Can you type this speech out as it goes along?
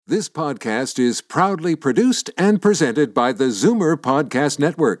This podcast is proudly produced and presented by the Zoomer Podcast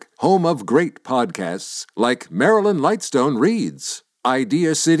Network, home of great podcasts like Marilyn Lightstone Reads,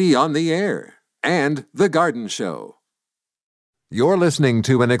 Idea City on the Air, and The Garden Show. You're listening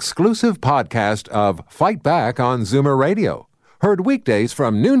to an exclusive podcast of Fight Back on Zoomer Radio. Heard weekdays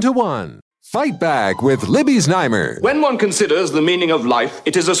from noon to 1. Fight Back with Libby Znaimer. When one considers the meaning of life,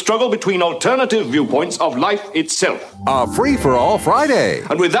 it is a struggle between alternative viewpoints of life itself. A free-for-all Friday.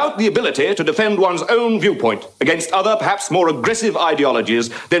 And without the ability to defend one's own viewpoint against other, perhaps more aggressive ideologies,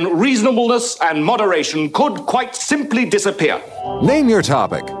 then reasonableness and moderation could quite simply disappear. Name your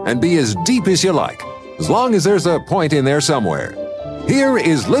topic and be as deep as you like, as long as there's a point in there somewhere. Here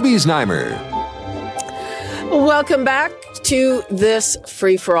is Libby Znaimer. Welcome back to this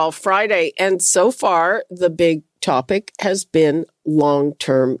Free-for-All Friday. And so far, the big topic has been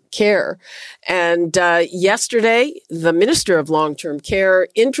long-term care. And yesterday, the Minister of Long-Term Care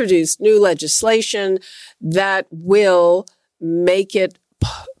introduced new legislation that will make it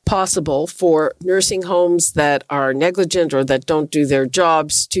possible for nursing homes that are negligent or that don't do their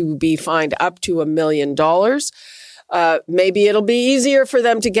jobs to be fined up to $1 million. Maybe it'll be easier for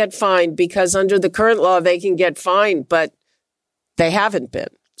them to get fined because under the current law, they can get fined, but they haven't been.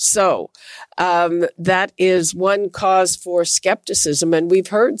 So that is one cause for skepticism, and we've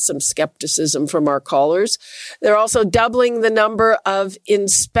heard some skepticism from our callers. They're also doubling the number of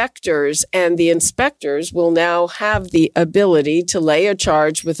inspectors, and the inspectors will now have the ability to lay a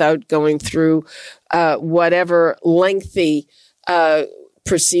charge without going through whatever lengthy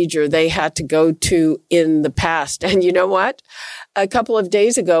procedure they had to go to in the past. And you know what? A couple of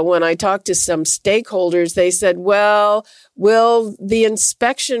days ago, when I talked to some stakeholders, they said, well, will the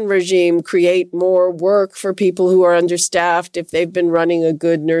inspection regime create more work for people who are understaffed if they've been running a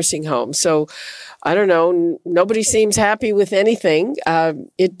good nursing home? So I don't know. Nobody seems happy with anything.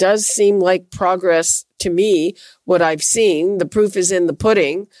 It does seem like progress to me, what I've seen. The proof is in the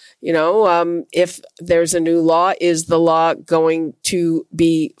pudding. You know, if there's a new law, is the law going to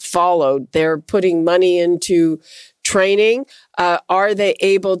be followed? They're putting money into training. Are they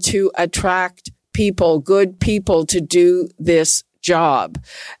able to attract people, good people, to do this job?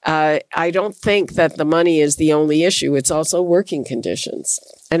 I don't think that the money is the only issue. It's also working conditions.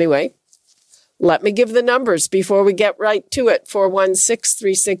 Anyway, let me give the numbers before we get right to it.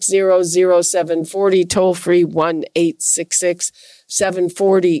 416-360-0740, toll free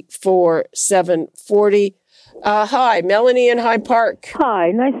 1-866-740-4740. Hi, Melanie in High Park.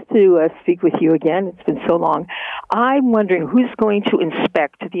 Hi, nice to speak with you again. It's been so long. I'm wondering who's going to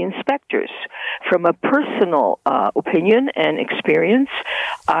inspect the inspectors. From a personal opinion and experience,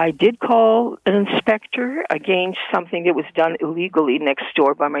 I did call an inspector against something that was done illegally next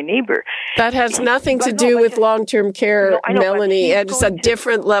door by my neighbor. That has nothing to do with long-term care, Melanie. It's a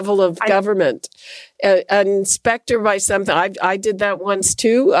different level of government. An inspector by something. I did that once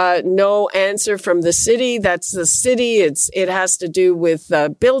too. No answer from the city. That's the city. It has to do with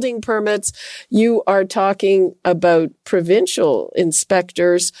building permits. You are talking about provincial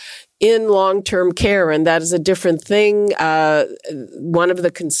inspectors in long-term care, and that is a different thing. One of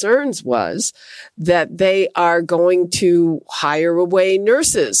the concerns was that they are going to hire away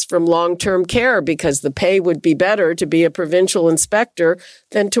nurses from long-term care because the pay would be better to be a provincial inspector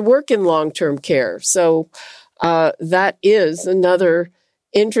than to work in long-term care. So that is another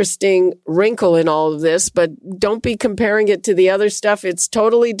interesting wrinkle in all of this, but don't be comparing it to the other stuff. It's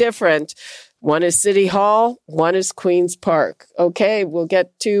totally different. One is City Hall, one is Queen's Park. Okay, we'll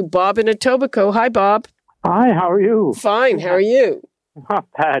get to Bob in Etobicoke. Hi, Bob. Hi, how are you? Fine, how are you? Not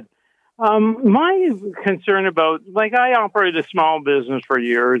bad. My concern about, I operated a small business for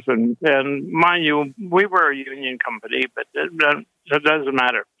years, and mind you, we were a union company, but it doesn't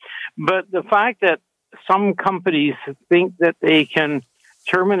matter. But the fact that some companies think that they can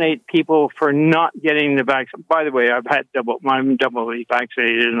terminate people for not getting the vaccine. By the way, I'm doubly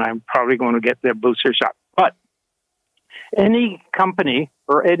vaccinated, and I'm probably going to get the booster shot. But any company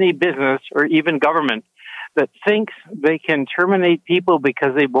or any business or even government that thinks they can terminate people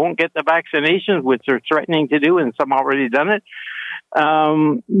because they won't get the vaccinations, which they're threatening to do, and some already done it,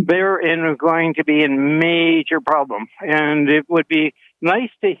 they're going to be in major problem. And it would be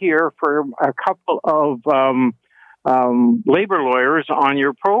nice to hear from a couple of labor lawyers on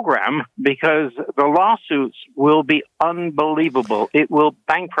your program, because the lawsuits will be unbelievable. It will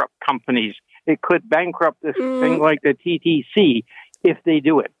bankrupt companies. It could bankrupt this thing like the TTC if they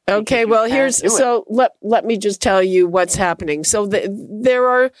do it. Okay, well, let me just tell you what's happening. So there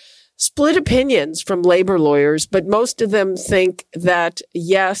are split opinions from labor lawyers, but most of them think that,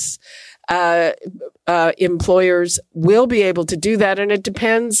 yes, employers will be able to do that, and it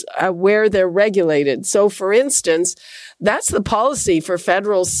depends where they're regulated. So, for instance, that's the policy for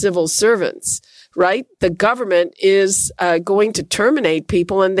federal civil servants, right? The government is going to terminate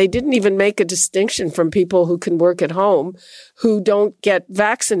people, and they didn't even make a distinction from people who can work at home who don't get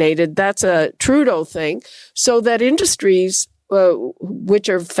vaccinated. That's a Trudeau thing. So that industries which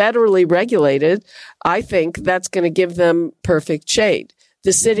are federally regulated, I think that's going to give them perfect shade.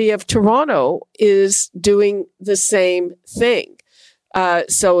 The city of Toronto is doing the same thing.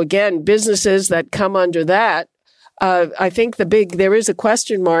 So again, businesses that come under that, I think there is a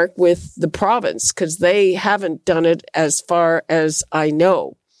question mark with the province because they haven't done it as far as I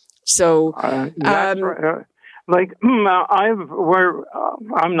know. So, that's right.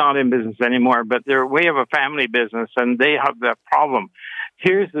 I'm not in business anymore, but we have a family business, and they have that problem.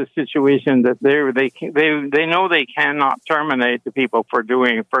 Here's the situation that they know they cannot terminate the people for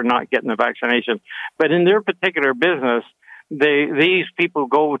not getting the vaccination, but in their particular business, these people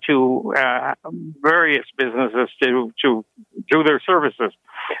go to various businesses to do their services.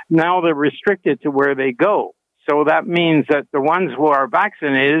 Now they're restricted to where they go. So that means that the ones who are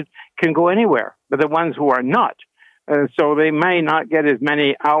vaccinated can go anywhere, but the ones who are not. So they may not get as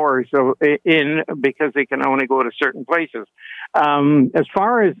many hours in because they can only go to certain places. As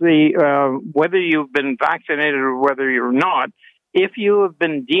far as whether you've been vaccinated or whether you're not, if you have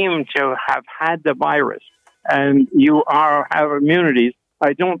been deemed to have had the virus and you have immunities,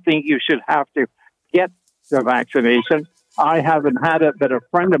 I don't think you should have to get the vaccination. I haven't had it, but a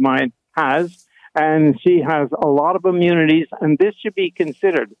friend of mine has, and she has a lot of immunities, and this should be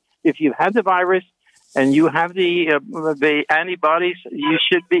considered. If you had the virus and you have the antibodies, you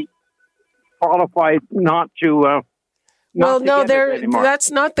should be qualified not to.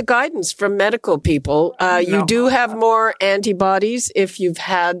 That's not the guidance from medical people. You do have more antibodies if you've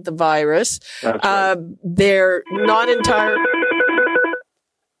had the virus. That's right. They're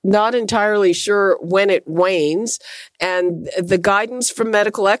not entirely sure when it wanes. And the guidance from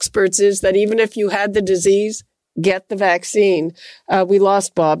medical experts is that even if you had the disease, get the vaccine. We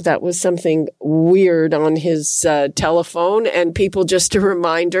lost Bob. That was something weird on his telephone. And people, just a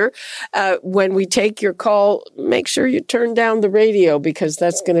reminder, when we take your call, make sure you turn down the radio because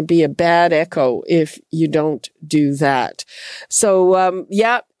that's going to be a bad echo if you don't do that. So,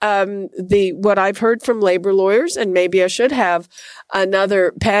 what I've heard from labor lawyers, and maybe I should have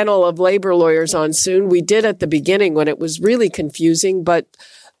another panel of labor lawyers on soon. We did at the beginning when it was really confusing, but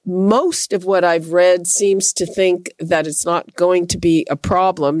most of what I've read seems to think that it's not going to be a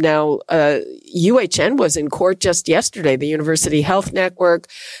problem. Now, UHN was in court just yesterday, the University Health Network.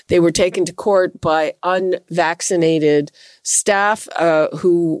 They were taken to court by unvaccinated staff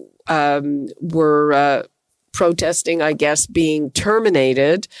who were protesting, I guess, being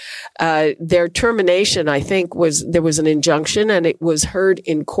terminated. Their termination, I think, there was an injunction and it was heard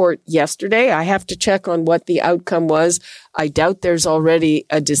in court yesterday. I have to check on what the outcome was. I doubt there's already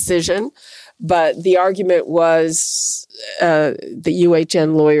a decision, but the argument was, the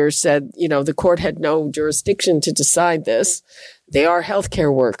UHN lawyers said, the court had no jurisdiction to decide this. They are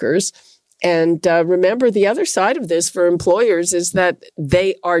healthcare workers. And remember, the other side of this for employers is that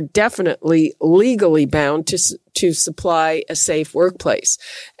they are definitely legally bound to supply a safe workplace.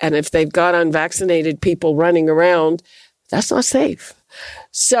 And if they've got unvaccinated people running around, that's not safe.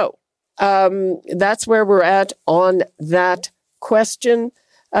 So that's where we're at on that question.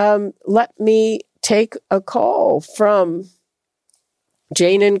 Let me take a call from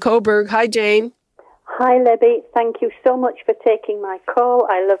Jane in Coburg. Hi, Jane. Hi, Libby. Thank you so much for taking my call.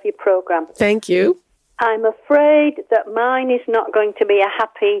 I love your program. Thank you. I'm afraid that mine is not going to be a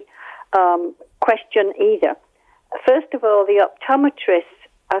happy question either. First of all, the optometrists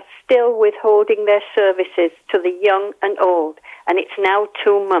are still withholding their services to the young and old, and it's now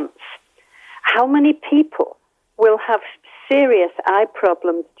 2 months. How many people will have serious eye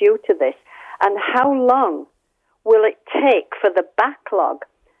problems due to this, and how long will it take for the backlog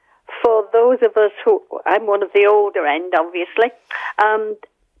for those of us who, I'm one of the older end, obviously,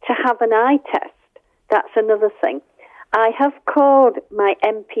 to have an eye test? That's another thing. I have called my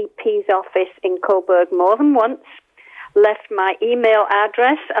MPP's office in Coburg more than once, left my email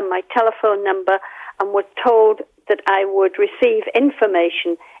address and my telephone number, and was told that I would receive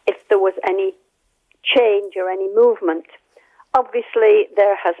information if there was any change or any movement. Obviously,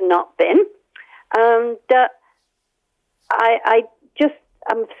 there has not been. And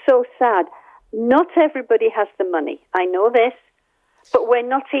I'm so sad. Not everybody has the money. I know this, but we're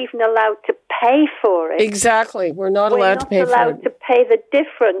not even allowed to pay for it. Exactly. We're not allowed to pay for it. We're not allowed to pay the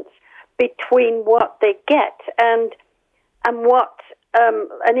difference between what they get and what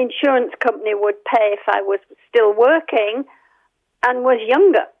an insurance company would pay if I was still working and was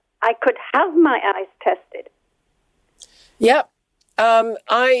younger. I could have my eyes tested. Yep.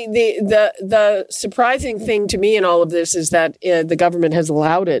 The surprising thing to me in all of this is that the government has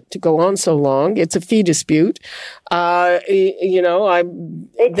allowed it to go on so long. It's a fee dispute. They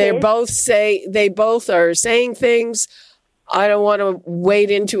both are saying things. I don't want to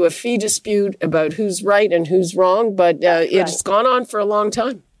wade into a fee dispute about who's right and who's wrong, but it's gone on for a long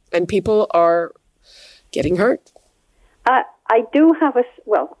time, and people are getting hurt. I do have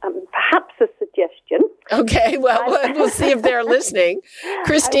perhaps a suggestion. Okay, well, we'll see if they're listening.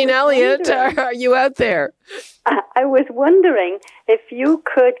 Christine Elliott, are you out there? I was wondering if you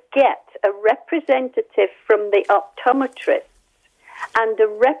could get a representative from the optometrists and a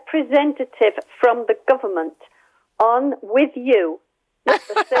representative from the government on with you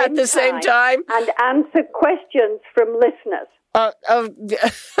at the same time and answer questions from listeners.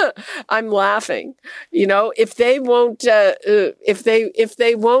 I'm laughing. If they won't, if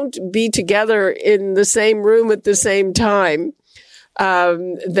they won't be together in the same room at the same time,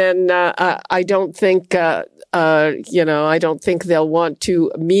 then I don't think, I don't think they'll want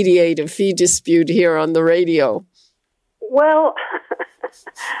to mediate a fee dispute here on the radio. Well,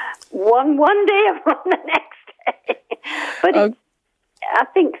 one day or the next day, but I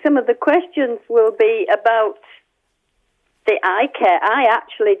think some of the questions will be about the eye care. I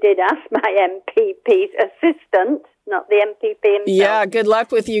actually did ask my MPP's assistant, not the MPP himself. Yeah, good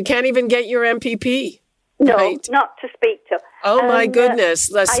luck with you. Can't even get your MPP. No, right? Not to speak to. Oh, my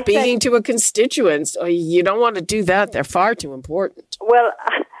goodness. Speaking to a constituent. You don't want to do that. They're far too important. Well,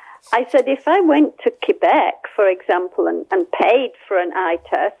 I said, if I went to Quebec, for example, and paid for an eye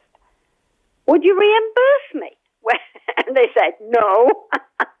test, would you reimburse me? And they said, no.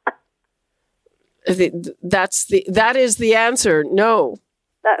 That is the answer. No.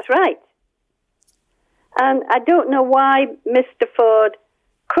 That's right. And I don't know why Mr. Ford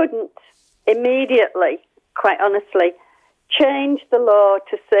couldn't immediately, quite honestly, change the law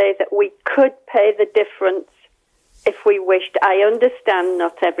to say that we could pay the difference if we wished. I understand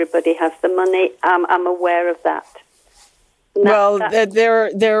not everybody has the money. I'm aware of that.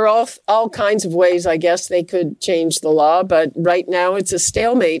 There are all kinds of ways, I guess, they could change the law, but right now it's a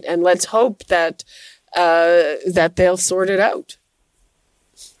stalemate, and let's hope that they'll sort it out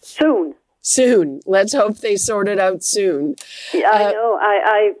soon. Let's hope they sort it out soon. Yeah, I know.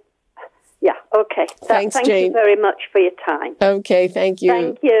 Yeah. Okay. Thanks, thank Jane. you very much for your time. Okay. Thank you.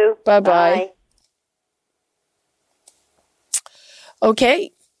 Thank you. Bye-bye. Bye.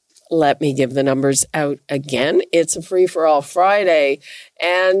 Okay. Let me give the numbers out again. It's a free-for-all Friday,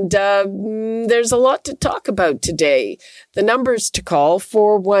 and there's a lot to talk about today. The numbers to call,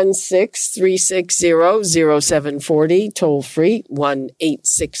 416-360-0740, toll-free,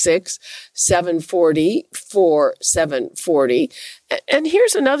 1-866-740-4740. And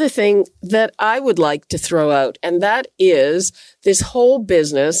here's another thing that I would like to throw out, and that is this whole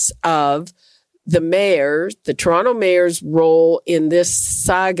business of the Toronto Mayor's role in this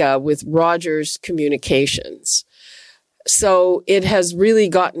saga with Rogers Communications. So it has really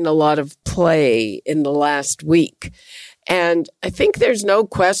gotten a lot of play in the last week. And I think there's no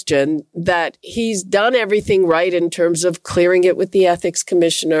question that he's done everything right in terms of clearing it with the ethics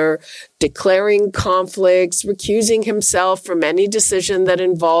commissioner, declaring conflicts, recusing himself from any decision that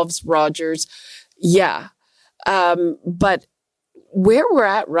involves Rogers. Yeah. But where we're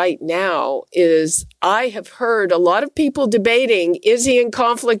at right now is I have heard a lot of people debating, is he in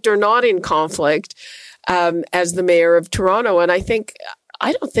conflict or not in conflict, as the mayor of Toronto. And I don't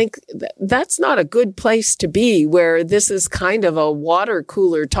think that's not a good place to be, where this is kind of a water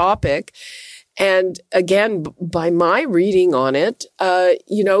cooler topic. And again, by my reading on it,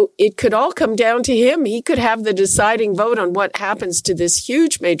 it could all come down to him. He could have the deciding vote on what happens to this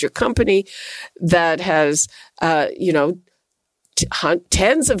huge major company that has,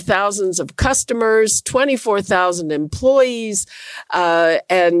 tens of thousands of customers, 24,000 employees,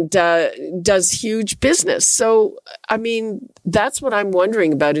 and does huge business. So, I mean, that's what I'm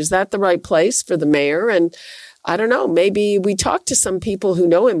wondering about. Is that the right place for the mayor? And I don't know, maybe we talked to some people who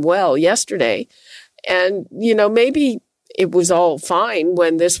know him well yesterday, and, maybe it was all fine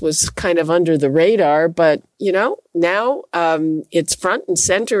when this was kind of under the radar, but, now it's front and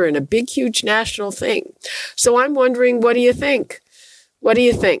center in a big, huge national thing. So I'm wondering, what do you think? What do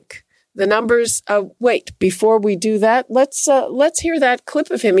you think? The numbers, wait, before we do that, let's hear that clip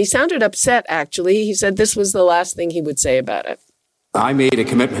of him. He sounded upset, actually. He said this was the last thing he would say about it. I made a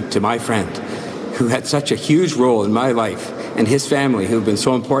commitment to my friend who had such a huge role in my life, and his family, who've been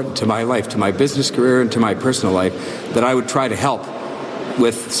so important to my life, to my business career and to my personal life, that I would try to help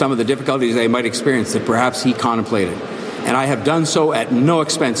with some of the difficulties they might experience that perhaps he contemplated. And I have done so at no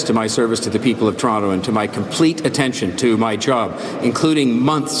expense to my service to the people of Toronto and to my complete attention to my job, including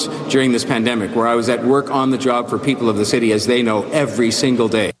months during this pandemic where I was at work on the job for people of the city, as they know, every single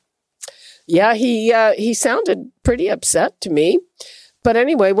day. Yeah, he sounded pretty upset to me. But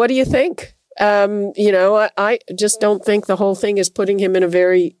anyway, what do you think? I just don't think the whole thing is putting him in a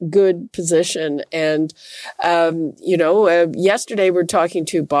very good position. And, yesterday we're talking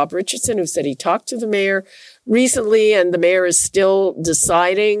to Bob Richardson, who said he talked to the mayor recently, and the mayor is still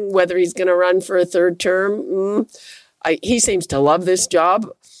deciding whether he's going to run for a third term. He seems to love this job.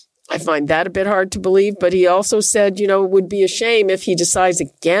 I find that a bit hard to believe. But he also said, it would be a shame if he decides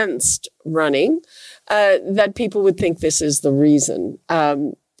against running, that people would think this is the reason.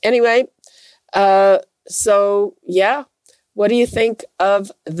 Anyway, what do you think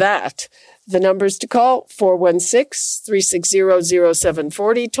of that? The numbers to call,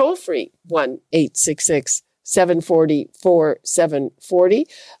 416-360-0740, toll free, 1-866-740-4740.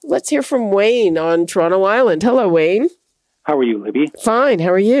 Let's hear from Wayne on Toronto Island. Hello, Wayne. How are you, Libby? Fine.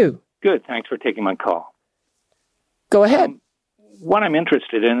 How are you? Good. Thanks for taking my call. Go ahead. What I'm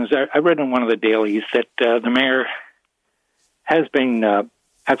interested in is I read in one of the dailies that the mayor has been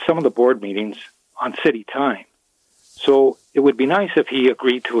at some of the board meetings on city time. So it would be nice if he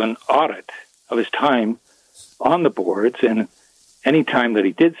agreed to an audit of his time on the boards, and any time that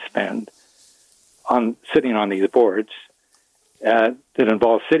he did spend on sitting on these boards that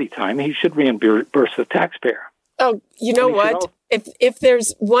involves city time, he should reimburse the taxpayer. Oh, you know what? If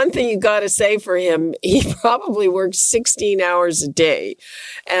there's one thing you got to say for him, he probably works 16 hours a day,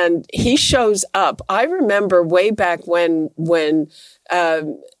 and he shows up. I remember way back when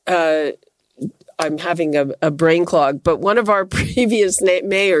I'm having a brain clog, but one of our previous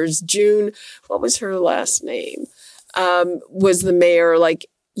mayors, June, what was her last name? Was the mayor. Like,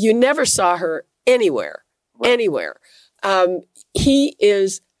 you never saw her anywhere. He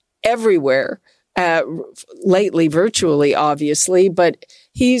is everywhere. Lately, virtually, obviously, but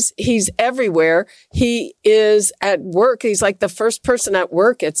he's everywhere. He is at work. He's like the first person at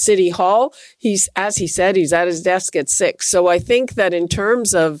work at City Hall. As he said, he's at his desk at 6. So I think that in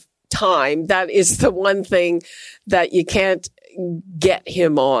terms of time, that is the one thing that you can't get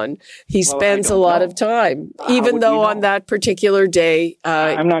him on. He spends a lot of time, even though on that particular day.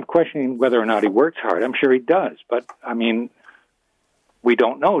 I'm not questioning whether or not he works hard. I'm sure he does, but I mean, we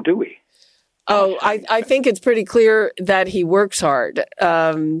don't know, do we? Oh, I think it's pretty clear that he works hard.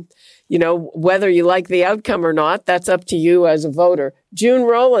 Whether you like the outcome or not, that's up to you as a voter. June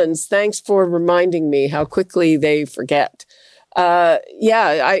Rollins, thanks for reminding me how quickly they forget. I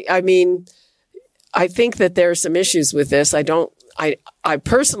think that there are some issues with this. I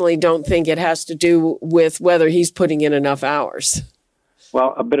personally don't think it has to do with whether he's putting in enough hours.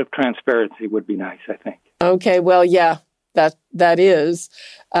 Well, a bit of transparency would be nice, I think. Okay, well, yeah. That's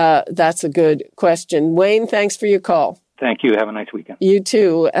a good question. Wayne, thanks for your call. Thank you. Have a nice weekend. You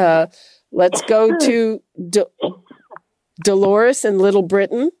too. Let's go to Dolores in Little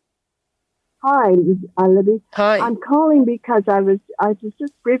Britain. Hi, Libby. Hi. I'm calling because I was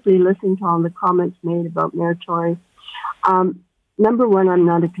just briefly listening to all the comments made about Mayor Tory. Number one, I'm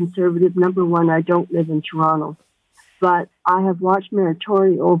not a conservative. Number one, I don't live in Toronto. But I have watched Mayor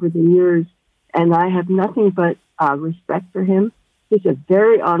Tory over the years, and I have nothing but respect for him. He's a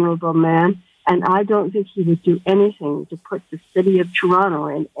very honorable man, and I don't think he would do anything to put the city of Toronto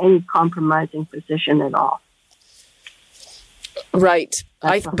in any compromising position at all. Right.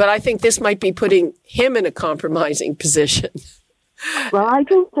 But I think this might be putting him in a compromising position. Well, I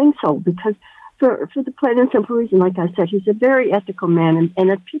don't think so, because for the plain and simple reason, like I said, he's a very ethical man, and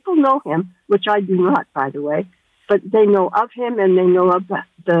if people know him, which I do not, by the way, but they know of him and they know of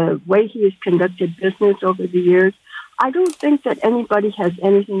the way he has conducted business over the years, I don't think that anybody has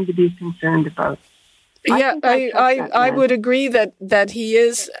anything to be concerned about. Yeah, I would agree that he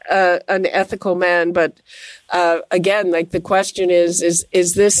is an ethical man, but again, like the question is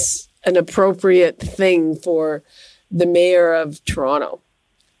this an appropriate thing for the mayor of Toronto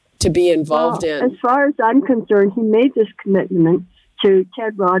to be involved in? As far as I'm concerned, he made this commitment to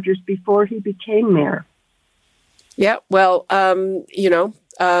Ted Rogers before he became mayor. Yeah, well,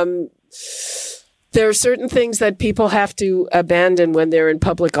 there are certain things that people have to abandon when they're in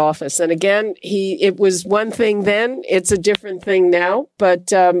public office. And again, it was one thing then, it's a different thing now.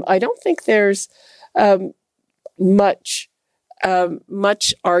 But I don't think there's much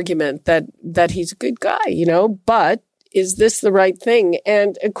argument that he's a good guy, But is this the right thing?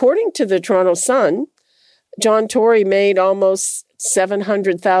 And according to the Toronto Sun, John Tory made almost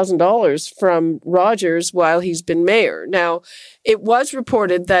 $700,000 from Rogers while he's been mayor. Now, it was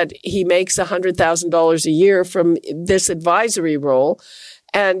reported that he makes $100,000 a year from this advisory role.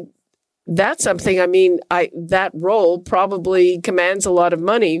 And that's something, that role probably commands a lot of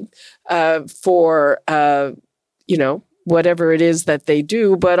money for, whatever it is that they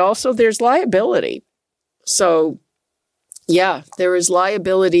do, but also there's liability. So, yeah, there is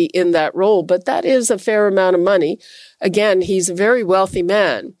liability in that role, but that is a fair amount of money. Again, he's a very wealthy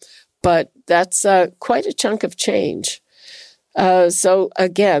man, but that's quite a chunk of change. So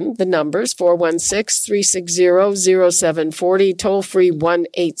again, the numbers 416-360-0740, toll free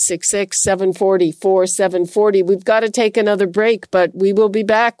 1-866-740-4740. We've got to take another break, but we will be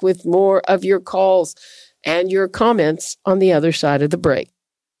back with more of your calls and your comments on the other side of the break.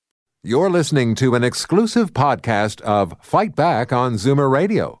 You're listening to an exclusive podcast of Fight Back on Zoomer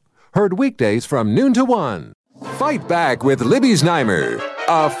Radio. Heard weekdays from noon to 1. Fight Back with Libby Znaimer,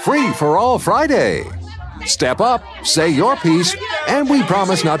 a free-for-all Friday. Step up, say your piece, and we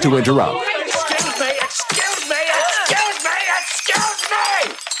promise not to interrupt. Excuse me!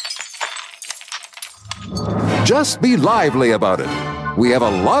 Just be lively about it. We have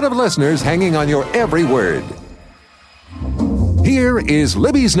a lot of listeners hanging on your every word. Here is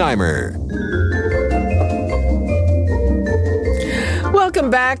Libby Znaimer. Welcome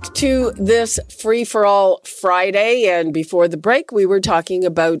back to this Free-for-All Friday. And before the break, we were talking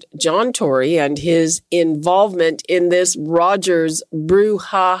about John Tory and his involvement in this Rogers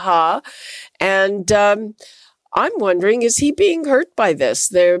brouhaha. And I'm wondering, is he being hurt by this?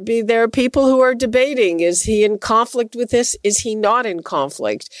 There are people who are debating, is he in conflict with this? Is he not in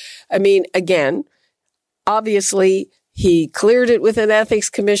conflict? Again, obviously, he cleared it with an ethics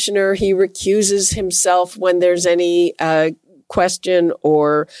commissioner. He recuses himself when there's any question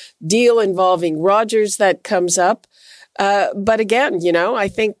or deal involving Rogers that comes up. But again, I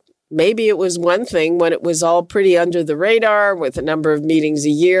think maybe it was one thing when it was all pretty under the radar with a number of meetings a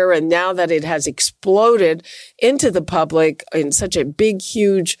year. And now that it has exploded into the public in such a big,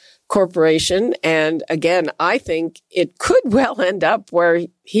 huge corporation. And again, I think it could well end up where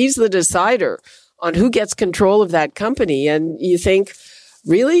he's the decider on who gets control of that company. And you think,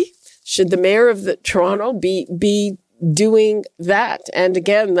 really? Should the mayor of Toronto be doing that? And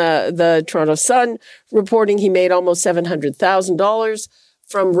again, the Toronto Sun reporting he made almost $700,000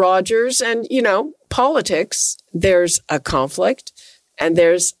 from Rogers. And, politics, there's a conflict and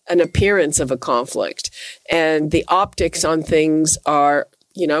there's an appearance of a conflict. And the optics on things are,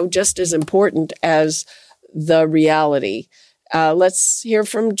 just as important as the reality. Let's hear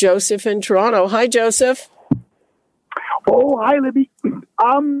from Joseph in Toronto. Hi, Joseph. Oh, hi, Libby.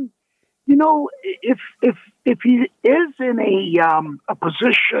 If he is in a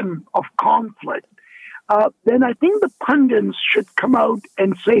position of conflict, then I think the pundits should come out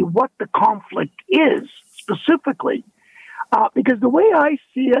and say what the conflict is specifically. Because the way I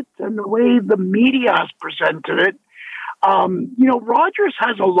see it and the way the media has presented it, Rogers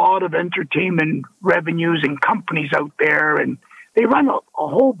has a lot of entertainment revenues and companies out there, and they run a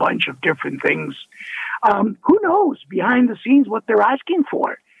whole bunch of different things. Who knows behind the scenes what they're asking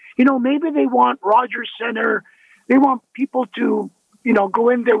for? Maybe they want Rogers Center. They want people to, go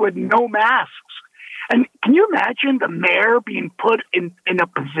in there with no masks. And can you imagine the mayor being put in a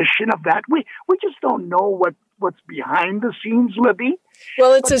position of that? We just don't know what's behind the scenes, Libby.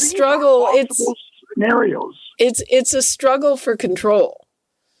 Well, it's a struggle. It's scenarios. It's a struggle for control.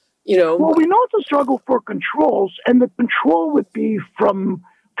 Well, we know it's a struggle for controls, and the control would be from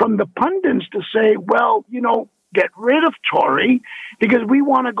the pundits to say, well, get rid of Tory because we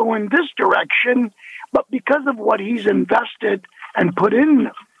want to go in this direction, but because of what he's invested and put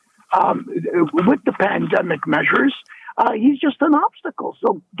in with the pandemic measures, he's just an obstacle.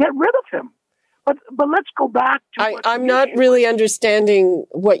 So get rid of him. But let's go back to I'm not really understanding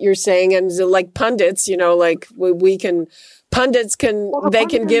what you're saying. And like pundits, pundits can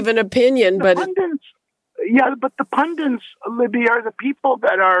give an opinion, but the pundits, Libby, are the people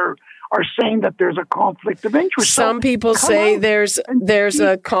that are saying that there's a conflict of interest. Some people say there's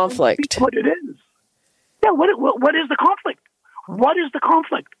a conflict. What it is? Yeah. What is the conflict? What is the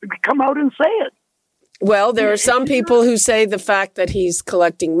conflict? Come out and say it. Well, there are some people who say the fact that he's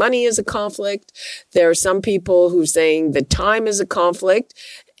collecting money is a conflict. There are some people who are saying the time is a conflict.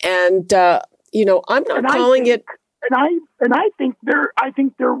 And, I'm not calling it. And I think they're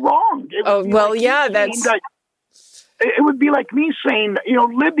wrong. It would be like me saying,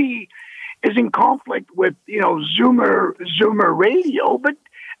 Libby is in conflict with, Zoomer Radio, but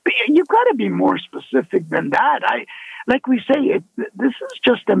you've got to be more specific than that. Like we say, this is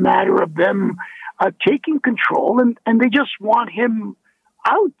just a matter of them taking control, and they just want him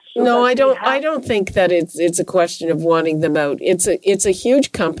out. So no, I don't think that it's a question of wanting them out. It's a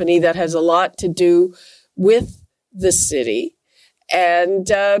huge company that has a lot to do with the city. And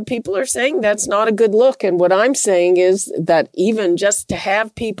people are saying that's not a good look. And what I'm saying is that even just to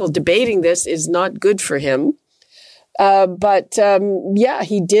have people debating this is not good for him. But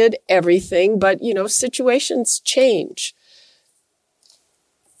he did everything. But, situations change.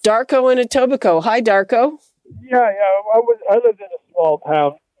 Darko in Etobicoke. Hi, Darko. Yeah. I lived in a small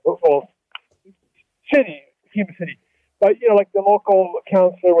town, human city. But, like the local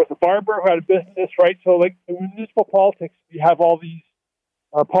councillor was a barber who had a business, right? So, like, in municipal politics, you have all these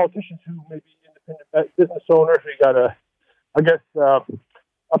politicians who may be independent business owners. You got a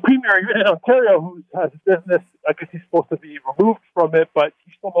premier in Ontario who has a business. I guess he's supposed to be removed from it, but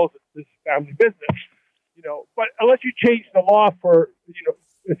he still knows it's his family business, But unless you change the law for,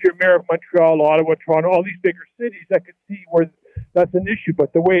 if you're mayor of Montreal, Ottawa, Toronto, all these bigger cities, I could see where that's an issue.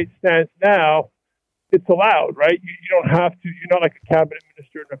 But the way it stands now, it's allowed, right? You don't have to. You're not like a cabinet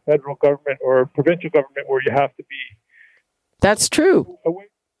minister in a federal government or a provincial government where you have to be. That's true.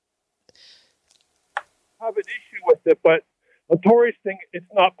 Have an issue with it, but the Tories thing, it's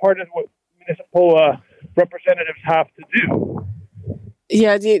not part of what municipal representatives have to do.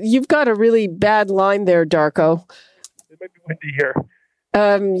 Yeah, you've got a really bad line there, Darko. It might be windy here.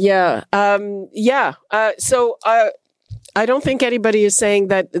 So I don't think anybody is saying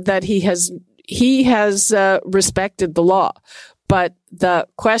that he has respected the law, but the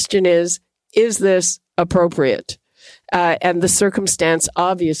question is this appropriate? And the circumstance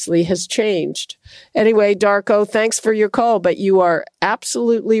obviously has changed. Anyway, Darko, thanks for your call, but you are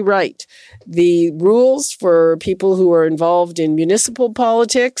absolutely right. The rules for people who are involved in municipal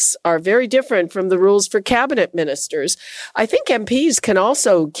politics are very different from the rules for cabinet ministers. I think MPs can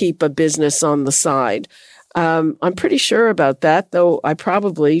also keep a business on the side. I'm pretty sure about that, though I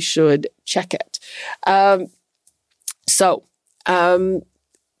probably should check it.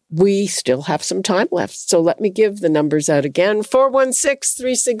 We still have some time left, so let me give the numbers out again.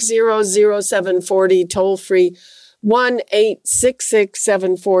 416-360-0740, toll free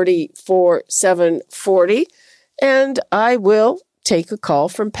 1-866-740-4740. And I will take a call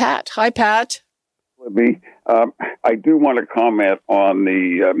from Pat. Hi, Pat. Libby, I do want to comment on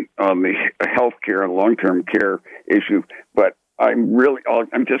the healthcare and long-term care issue, but I'm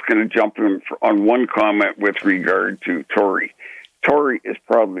just going to jump in on one comment with regard to Tory. Tory is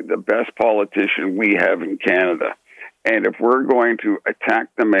probably the best politician we have in Canada. And if we're going to attack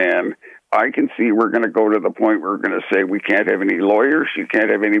the man, I can see we're going to go to the point where we're going to say we can't have any lawyers, you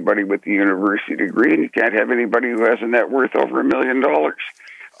can't have anybody with a university degree, and you can't have anybody who has a net worth over $1 million.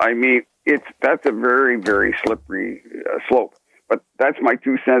 I mean, that's a very, very slippery slope. But that's my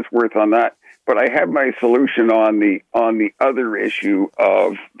 2 cents worth on that. But I have my solution on the other issue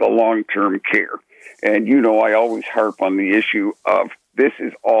of the long-term care. And, I always harp on the issue of this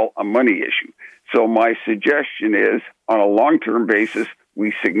is all a money issue. So my suggestion is, on a long-term basis,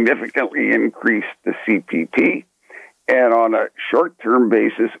 we significantly increase the CPP. And on a short-term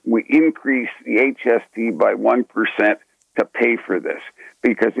basis, we increase the HST by 1% to pay for this.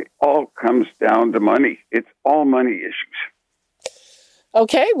 Because it all comes down to money. It's all money issues.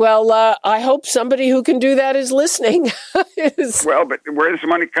 Okay, well, I hope somebody who can do that is listening. Well, but where does the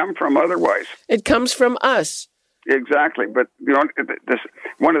money come from otherwise? It comes from us. Exactly. But one of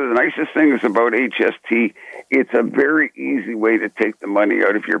the nicest things about HST, it's a very easy way to take the money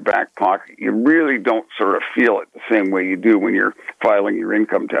out of your back pocket. You really don't sort of feel it the same way you do when you're filing your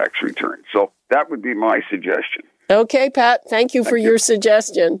income tax return. So that would be my suggestion. Okay, Pat. Thank you for your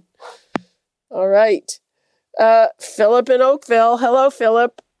suggestion. All right. Philip in Oakville. Hello,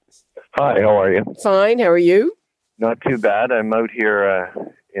 Philip. Hi, how are you? Fine. How are you? Not too bad. I'm out here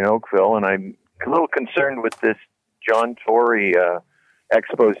in Oakville, and I'm a little concerned with this John Tory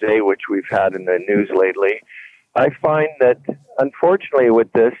expose, which we've had in the news lately. I find that, unfortunately,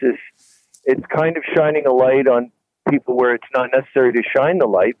 with this, it's kind of shining a light on people where it's not necessary to shine the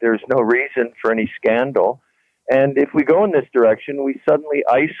light. There's no reason for any scandal. And if we go in this direction, we suddenly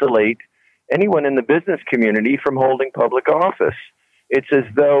isolate anyone in the business community from holding public office. It's as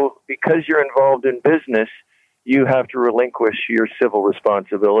though because you're involved in business, you have to relinquish your civil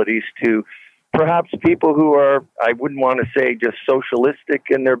responsibilities to perhaps people who are, I wouldn't want to say just socialistic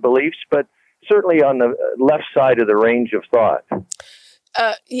in their beliefs, but certainly on the left side of the range of thought.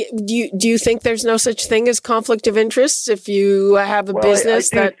 Do you think there's no such thing as conflict of interest if you have a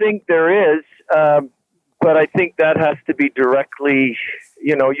business? I do think there is, but I think that has to be directly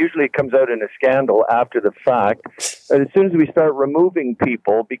usually it comes out in a scandal after the fact. As soon as we start removing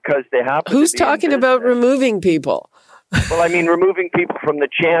people because they happen Who's to be talking about removing people? Well, I mean, removing people from the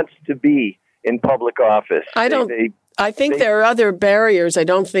chance to be in public office. I think there are other barriers. I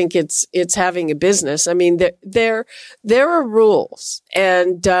don't think it's having a business. I mean, there are rules,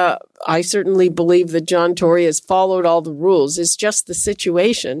 and I certainly believe that John Tory has followed all the rules. It's just the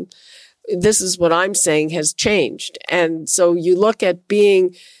situation. This is what I'm saying has changed, and so you look at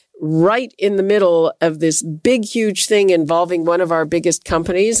being right in the middle of this big, huge thing involving one of our biggest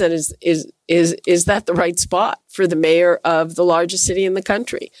companies, and is that the right spot for the mayor of the largest city in the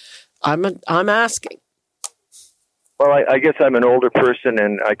country? I'm asking. Well, I guess I'm an older person,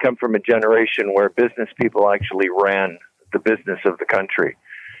 and I come from a generation where business people actually ran the business of the country,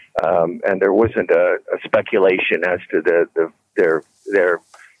 and there wasn't a speculation as to their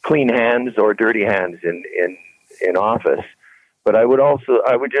clean hands or dirty hands in office. But I would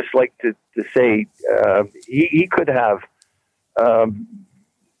just like to say he could have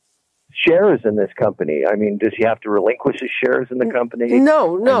shares in this company. I mean, does he have to relinquish his shares in the company?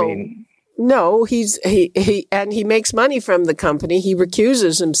 No. I mean, no, he makes money from the company. He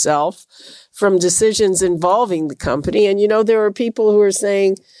recuses himself from decisions involving the company. And, there are people who are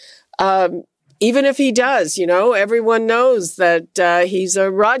saying, even if he does, everyone knows that he's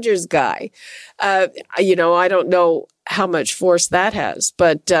a Rogers guy. I don't know how much force that has,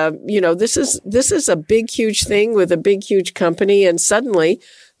 but, this is a big, huge thing with a big, huge company. And suddenly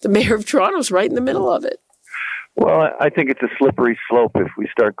the mayor of Toronto's right in the middle of it. Well, I think it's a slippery slope if we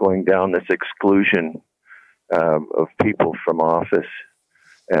start going down this exclusion of people from office.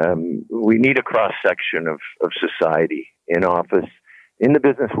 We need a cross-section of society in office, in the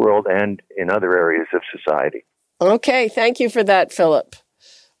business world, and in other areas of society. Okay, thank you for that, Philip.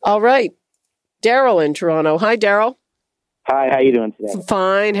 All right, Daryl in Toronto. Hi, Daryl. Hi, how you doing today?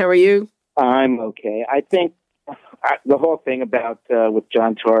 Fine, how are you? I'm okay. I think the whole thing about with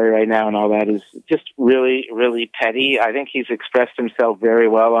John Tory right now and all that is just really, really petty. I think he's expressed himself very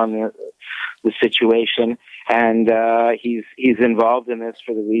well on the situation, and he's involved in this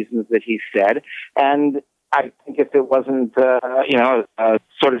for the reasons that he said. And I think if it wasn't,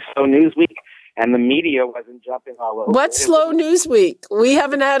 sort of slow news week and the media wasn't jumping all over. What slow news week? We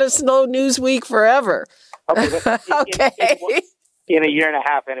haven't had a slow news week forever. Okay. In a year and a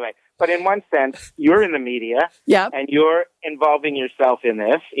half anyway. But in one sense, you're in the media, and you're involving yourself in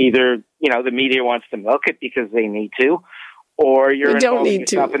this. Either, the media wants to milk it because they need to, or you're involving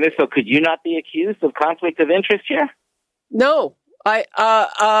yourself in this. So could you not be accused of conflict of interest here? No.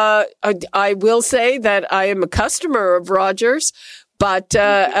 I will say that I am a customer of Rogers, but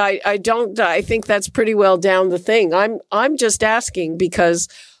I think that's pretty well down the thing. I'm just asking because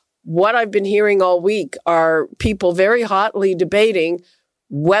what I've been hearing all week are people very hotly debating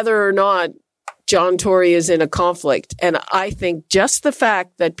whether or not John Tory is in a conflict. And I think just the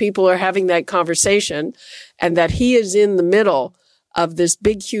fact that people are having that conversation and that he is in the middle of this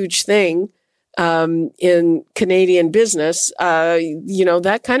big, huge thing in Canadian business,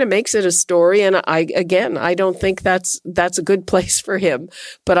 that kind of makes it a story. And I don't think that's a good place for him.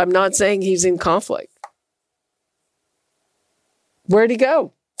 But I'm not saying he's in conflict. Where'd he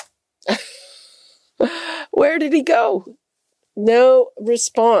go? Where did he go? No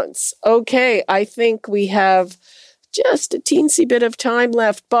response. Okay, I think we have just a teensy bit of time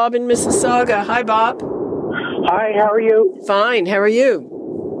left. Bob in Mississauga. Hi, Bob. Hi, how are you? Fine, how are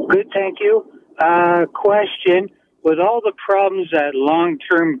you? Good, thank you. Question, with all the problems at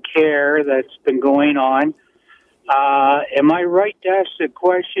long-term care that's been going on, am I right to ask the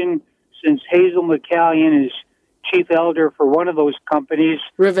question, since Hazel McCallion is chief elder for one of those companies?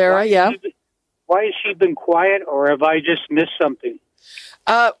 Rivera, why has she been quiet, or have I just missed something?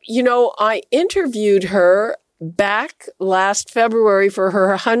 I interviewed her back last February for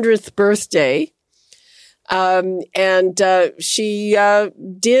her 100th birthday. And she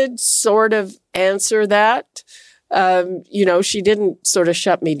did sort of answer that. She didn't sort of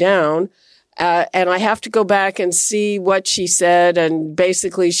shut me down. And I have to go back and see what she said. And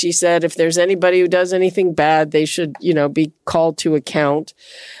basically she said, if there's anybody who does anything bad, they should, be called to account.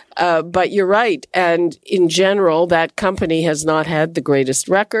 But you're right. And in general, that company has not had the greatest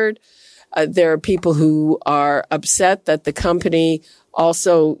record. There are people who are upset that the company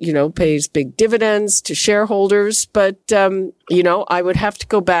also, pays big dividends to shareholders. But, I would have to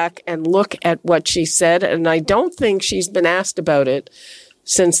go back and look at what she said. And I don't think she's been asked about it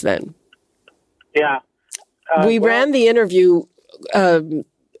since then. Yeah. We ran the interview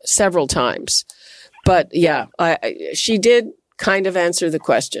several times. But, she did kind of answer the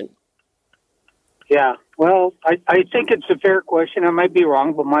question. Yeah. Well, I think it's a fair question. I might be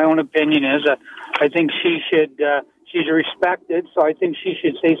wrong, but my own opinion is I think she's respected, so I think she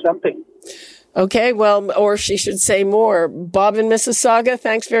should say something. Okay, well, or she should say more. Bob in Mississauga,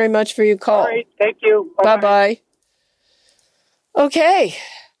 thanks very much for your call. All right, thank you. Bye-bye. Okay,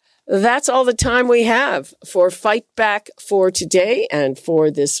 that's all the time we have for Fight Back for today and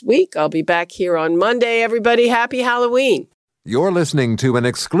for this week. I'll be back here on Monday. Everybody, happy Halloween. You're listening to an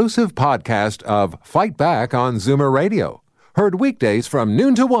exclusive podcast of Fight Back on Zoomer Radio. Heard weekdays from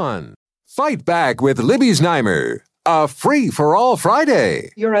noon to 1. Fight Back with Libby Znaimer. A free-for-all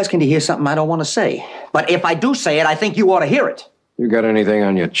Friday. You're asking to hear something I don't want to say. But if I do say it, I think you ought to hear it. You got anything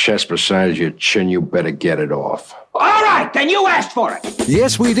on your chest besides your chin, you better get it off. All right, then you asked for it.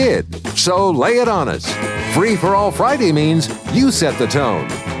 Yes, we did. So lay it on us. Free-for-all Friday means you set the tone.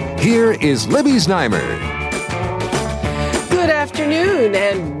 Here is Libby Znaimer. Good afternoon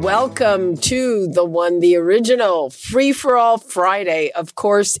and welcome to the original Free-for-all Friday. Of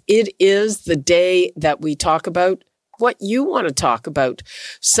course, it is the day that we talk about what you want to talk about.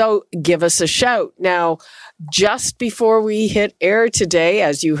 So give us a shout. Now, just before we hit air today,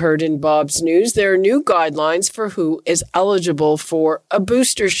 as you heard in Bob's news, there are new guidelines for who is eligible for a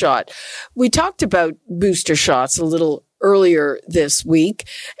booster shot. We talked about booster shots a little earlier this week.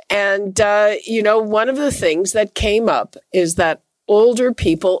 And, one of the things that came up is that older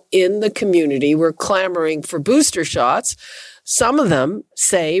people in the community were clamoring for booster shots. Some of them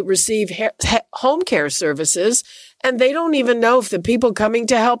say receive home care services, and they don't even know if the people coming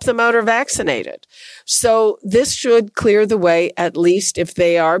to help them out are vaccinated. So this should clear the way, at least if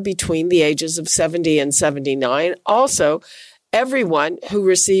they are between the ages of 70 and 79. Also, everyone who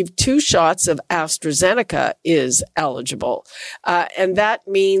received 2 shots of AstraZeneca is eligible. And that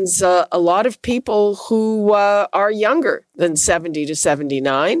means a lot of people who are younger than 70 to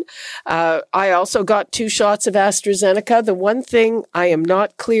 79. I also got 2 shots of AstraZeneca. The one thing I am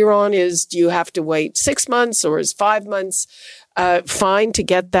not clear on is, do you have to wait 6 months or is 5 months fine to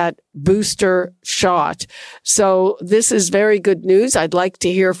get that booster shot? So this is very good news. I'd like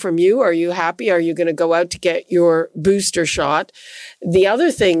to hear from you. Are you happy? Are you going to go out to get your booster shot? The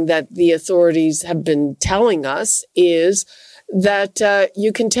other thing that the authorities have been telling us is that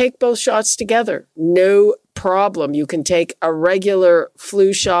you can take both shots together. No problem. You can take a regular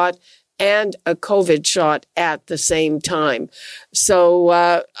flu shot and a COVID shot at the same time. So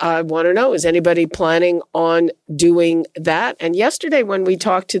I want to know, is anybody planning on doing that? And yesterday when we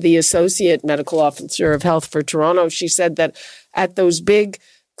talked to the Associate Medical Officer of Health for Toronto, she said that at those big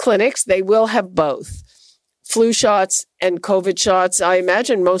clinics, they will have both flu shots and COVID shots. I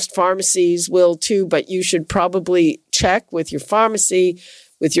imagine most pharmacies will too, but you should probably check with your pharmacy,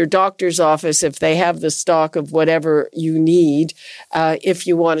 with your doctor's office, if they have the stock of whatever you need, if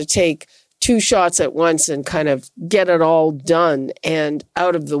you want to take 2 shots at once and kind of get it all done and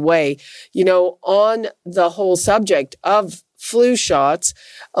out of the way. On the whole subject of flu shots,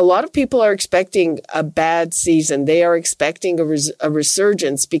 a lot of people are expecting a bad season. They are expecting a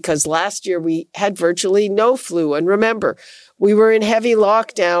resurgence because last year we had virtually no flu. And remember, we were in heavy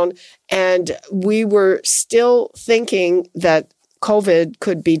lockdown and we were still thinking that COVID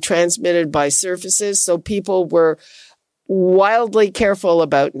could be transmitted by surfaces. So people were wildly careful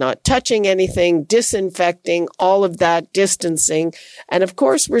about not touching anything, disinfecting, all of that, distancing. And of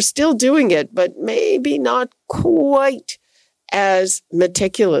course, we're still doing it, but maybe not quite as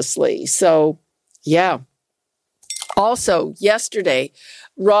meticulously. So, yeah. Also, yesterday,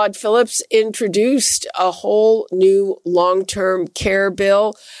 Rod Phillips introduced a whole new long-term care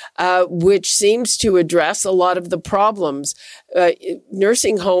bill, which seems to address a lot of the problems.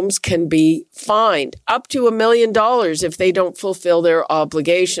 Nursing homes can be fined up to $1 million if they don't fulfill their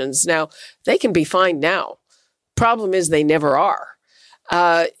obligations. Now, they can be fined now. Problem is they never are.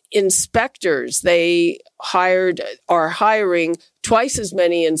 Inspectors, they are hiring twice as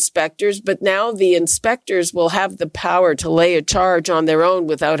many inspectors, but now the inspectors will have the power to lay a charge on their own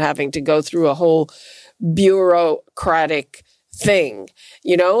without having to go through a whole bureaucratic thing,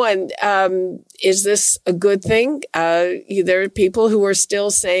 and is this a good thing? There are people who are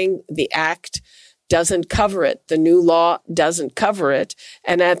still saying the act doesn't cover it. The new law doesn't cover it.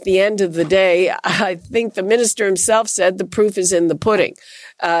 And at the end of the day, I think the minister himself said the proof is in the pudding.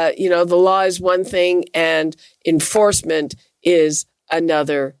 The law is one thing and enforcement is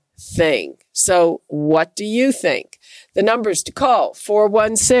another thing. So what do you think? The numbers to call,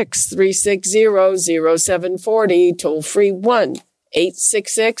 416-360-0740, toll free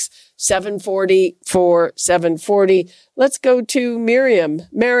 1-866-740-4740. Let's go to Miriam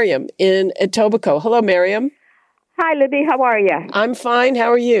in Etobicoke. Hello, Miriam. Hi, Libby. How are you? I'm fine.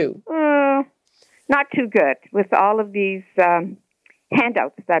 How are you? Not too good with all of these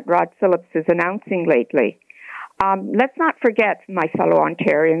handouts that Rod Phillips is announcing lately. Let's not forget, my fellow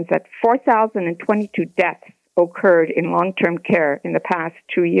Ontarians, that 4,022 deaths occurred in long-term care in the past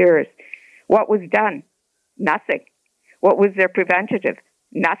 2 years. What was done? Nothing. What was their preventative?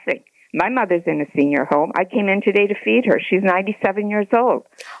 Nothing. My mother's in a senior home. I came in today to feed her. She's 97 years old.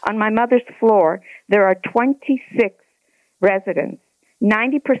 On my mother's floor, there are 26 residents.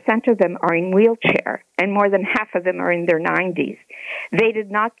 90% of them are in wheelchair, and more than half of them are in their 90s. They did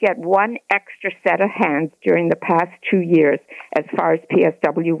not get one extra set of hands during the past 2 years as far as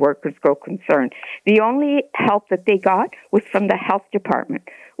PSW workers go concerned. The only help that they got was from the health department,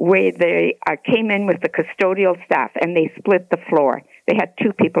 where they came in with the custodial staff, and they split the floor. They had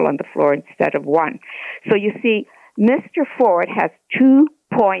 2 people on the floor instead of 1. So you see, Mr. Ford has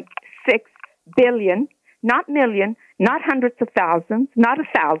 $2.6 billion, not million, not hundreds of thousands, not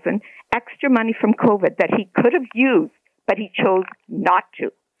 1,000, extra money from COVID that he could have used, but he chose not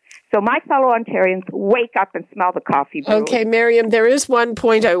to. So my fellow Ontarians, wake up and smell the coffee brewing. Okay, Miriam, there is one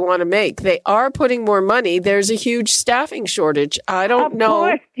point I want to make. They are putting more money. There's a huge staffing shortage. I don't know. Of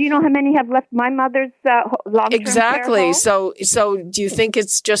course. Do you know how many have left my mother's long-term exactly. care So home? do you think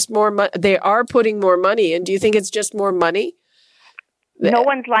it's just more money? They are putting more money, and do you think it's just more money? No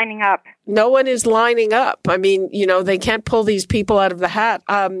one's lining up. No one is lining up. I mean, they can't pull these people out of the hat.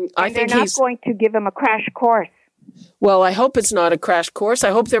 I think they're not going to give them a crash course. Well, I hope it's not a crash course.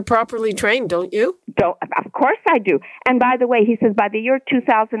 I hope they're properly trained, don't you? Of course I do. And by the way, he says by the year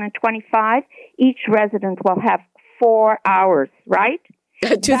 2025, each resident will have 4 hours, right?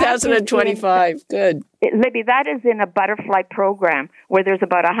 2025, good. Libby, that is in a butterfly program where there's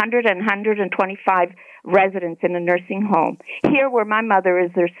about 100 and 125 residents in a nursing home. Here where my mother is,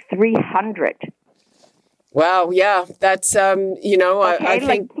 there's 300. Wow, yeah, that's, I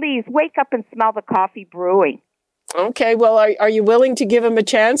think... Please, wake up and smell the coffee brewing. Okay, well, are you willing to give him a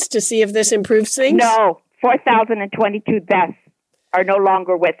chance to see if this improves things? No, 4,022 deaths are no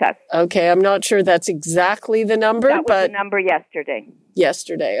longer with us. Okay, I'm not sure that's exactly the number, but... That was the number yesterday.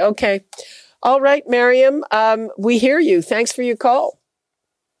 Yesterday, okay. All right, Miriam, we hear you. Thanks for your call.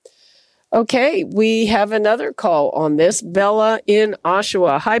 Okay, we have another call on this. Bella in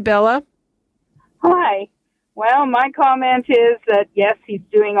Oshawa. Hi, Bella. Hi. Well, my comment is that, yes, he's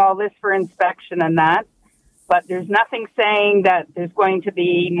doing all this for inspection and that, but there's nothing saying that there's going to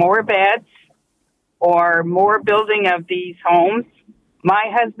be more beds or more building of these homes. My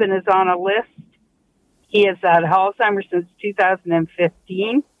husband is on a list. He has had Alzheimer's since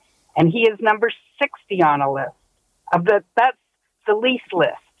 2015, and he is number 60 on a list. That's the least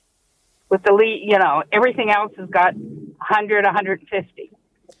list. With the everything else has got 100, 150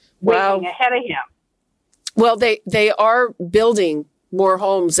 waiting ahead of him. Well, they are building more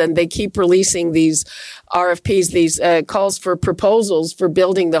homes, and they keep releasing these RFPs, these calls for proposals for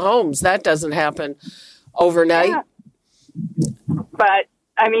building the homes. That doesn't happen overnight. Yeah. But,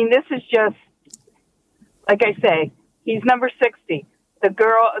 I mean, this is just, like I say, he's number 60.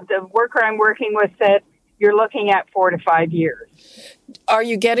 The worker I'm working with said, you're looking at 4 to 5 years. Are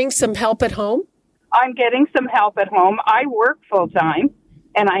you getting some help at home? I'm getting some help at home. I work full time,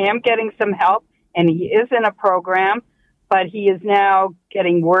 and I am getting some help, and he is in a program, but he is now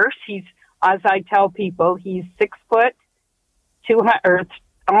getting worse. He's, as I tell people, he's 6 foot, 200, or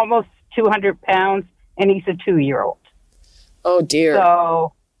almost 200 pounds, and he's a 2-year-old. Oh, dear.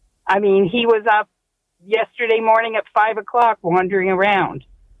 So, I mean, he was up yesterday morning at 5 o'clock wandering around,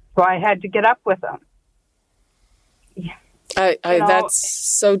 so I had to get up with him. That's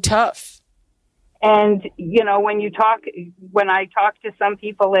so tough. And, when I talk to some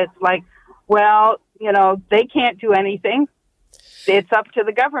people, it's like, well, they can't do anything. It's up to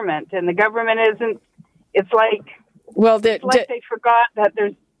the government, and the government isn't, it's like, they forgot that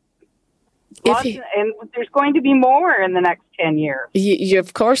there's lots, and there's going to be more in the next 10 years.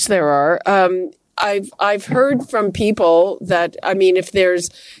 Of course there are. I've heard from people that, I mean, if there's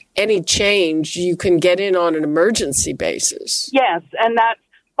any change, you can get in on an emergency basis. Yes,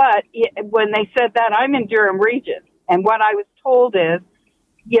 but when they said that, I'm in Durham Region, and what I was told is,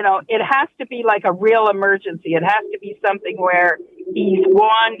 it has to be like a real emergency. It has to be something where he's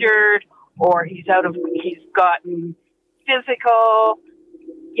wandered or he's gotten physical,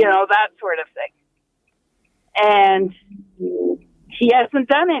 that sort of thing. And he hasn't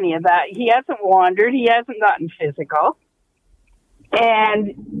done any of that. He hasn't wandered. He hasn't gotten physical.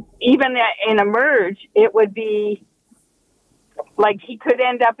 And even in a merge, it would be like he could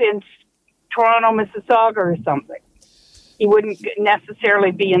end up in Toronto, Mississauga or something. He wouldn't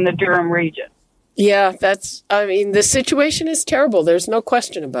necessarily be in the Durham region. Yeah, the situation is terrible. There's no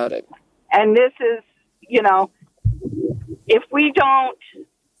question about it. And this is, if we don't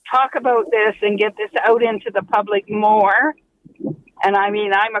talk about this and get this out into the public more, and I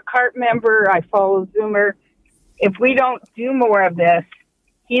mean, I'm a CART member, I follow Zoomer. If we don't do more of this,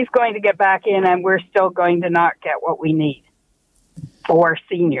 he's going to get back in and we're still going to not get what we need for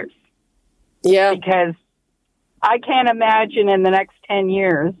seniors. Yeah. Because I can't imagine in the next 10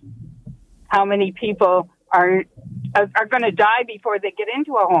 years how many people are going to die before they get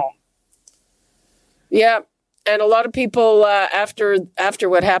into a home. Yeah. And a lot of people, after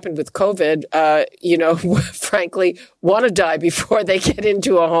what happened with COVID, frankly, want to die before they get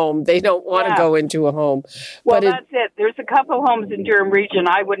into a home. They don't want to go into a home. Well, that's it. There's a couple homes in Durham region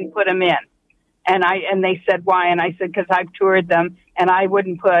I wouldn't put them in. And they said, why? And I said, because I've toured them, and I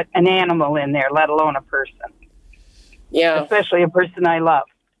wouldn't put an animal in there, let alone a person. Yeah. Especially a person I love.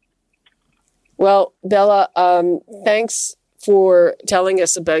 Well, Bella, thanks for telling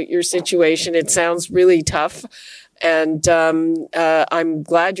us about your situation. It sounds really tough, and I'm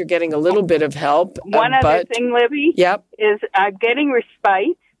glad you're getting a little bit of help. One other thing, Libby, is I'm getting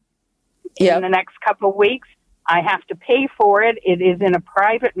respite in the next couple of weeks. I have to pay for it. It is in a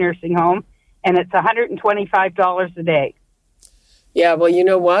private nursing home, and it's $125 a day. Yeah, well, you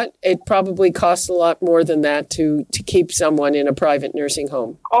know what? It probably costs a lot more than that to keep someone in a private nursing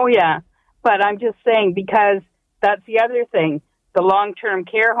home. Oh, yeah. But I'm just saying, because that's the other thing. The long-term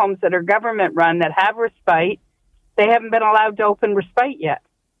care homes that are government-run that have respite, they haven't been allowed to open respite yet.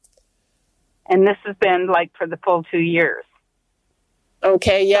 And this has been like for the full 2 years.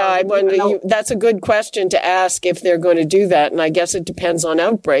 Okay, yeah, I wonder. That's a good question to ask if they're going to do that, and I guess it depends on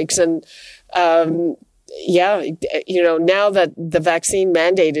outbreaks. And now that the vaccine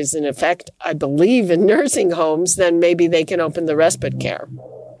mandate is in effect, I believe in nursing homes, then maybe they can open the respite care.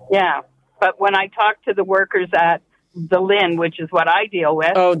 Yeah, but when I talk to the workers at the Lynn, which is what I deal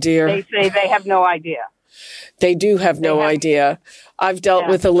with, oh dear, they say they have no idea. They do have no idea. I've dealt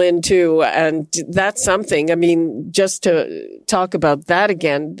with a Lynn too, and that's something. I mean, just to talk about that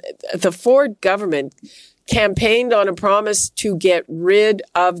again, the Ford government campaigned on a promise to get rid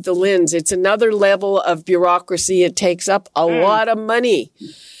of the Lynns. It's another level of bureaucracy. It takes up a lot of money,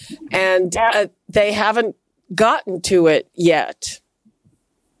 and they haven't gotten to it yet.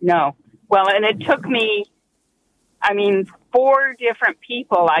 No. Well, and it took me, 4 different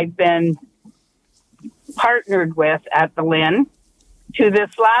people I've been partnered with at the Lynn to this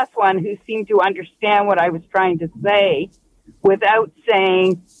last one who seemed to understand what I was trying to say without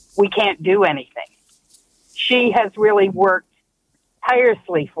saying we can't do anything. She has really worked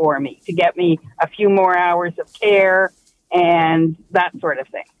tirelessly for me to get me a few more hours of care and that sort of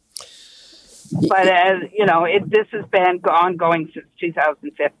thing. But as you know, this has been ongoing since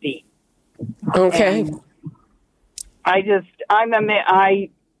 2015. Okay. And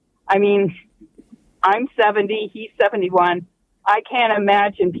I'm 70, he's 71. I can't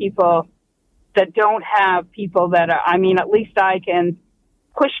imagine people that don't have people that are, at least I can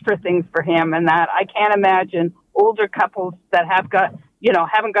push for things for him and that. I can't imagine older couples that haven't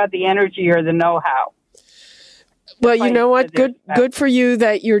got the energy or the know-how. Well, you know what? Good for you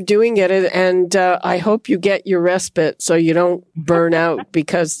that you're doing it. And I hope you get your respite so you don't burn out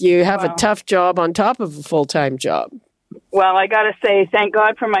because you have a tough job on top of a full-time job. Well, I got to say, thank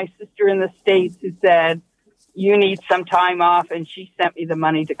God for my sister in the States who said, you need some time off. And she sent me the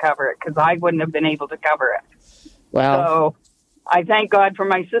money to cover it because I wouldn't have been able to cover it. Wow. So I thank God for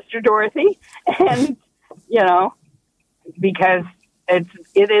my sister, Dorothy. And, because it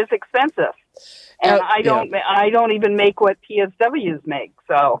is expensive. And I don't even make what PSWs make.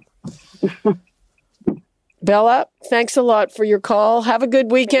 So, Bella, thanks a lot for your call. Have a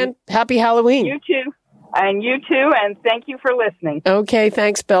good weekend. Happy Halloween. You too. And you too. And thank you for listening. Okay.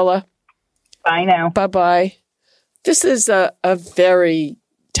 Thanks, Bella. Bye now. Bye-bye. This is a very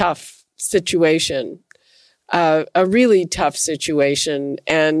tough situation. A really tough situation.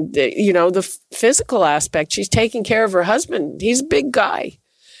 And, the physical aspect, she's taking care of her husband. He's a big guy.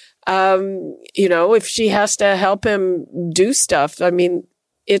 If she has to help him do stuff,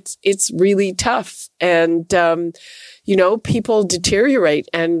 it's really tough. And, people deteriorate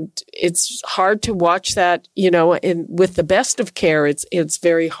and it's hard to watch that, and with the best of care, it's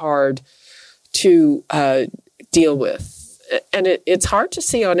very hard to, deal with. And it's hard to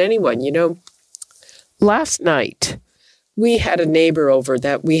see on anyone, Last night, we had a neighbor over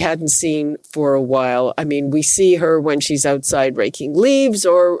that we hadn't seen for a while. We see her when she's outside raking leaves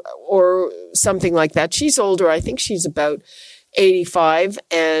or something like that. She's older. I think she's about 85,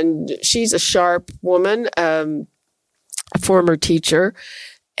 and she's a sharp woman, a former teacher.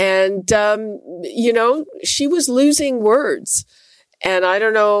 And, she was losing words. And I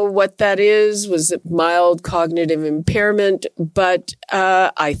don't know what that is. Was it mild cognitive impairment? But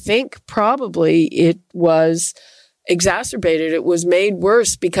I think probably it was exacerbated. It was made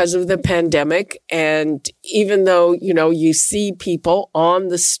worse because of the pandemic. And even though, you see people on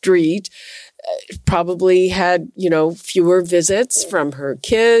the street, probably had, fewer visits from her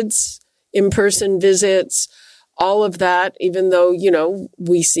kids, in-person visits, all of that, even though,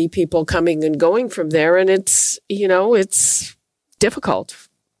 we see people coming and going from there. And it's difficult.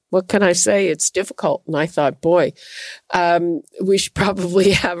 What can I say? It's difficult. And I thought, boy, we should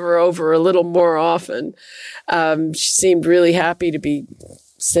probably have her over a little more often. She seemed really happy to be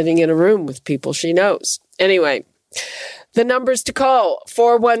sitting in a room with people she knows. Anyway, the numbers to call,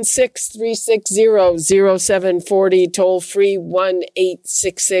 416-360-0740, toll free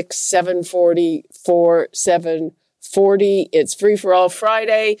 1-866-740-4740. It's Free for All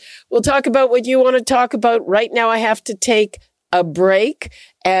Friday. We'll talk about what you want to talk about. Right now I have to take a break,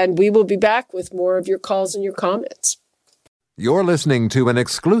 and we will be back with more of your calls and your comments. You're listening to an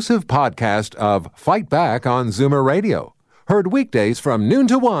exclusive podcast of Fight Back on Zoomer Radio. Heard weekdays from noon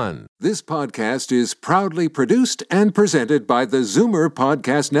to 1. This podcast is proudly produced and presented by the Zoomer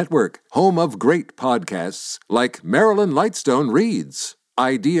Podcast Network, home of great podcasts like Marilyn Lightstone Reads,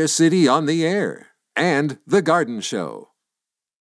 Idea City on the Air, and The Garden Show.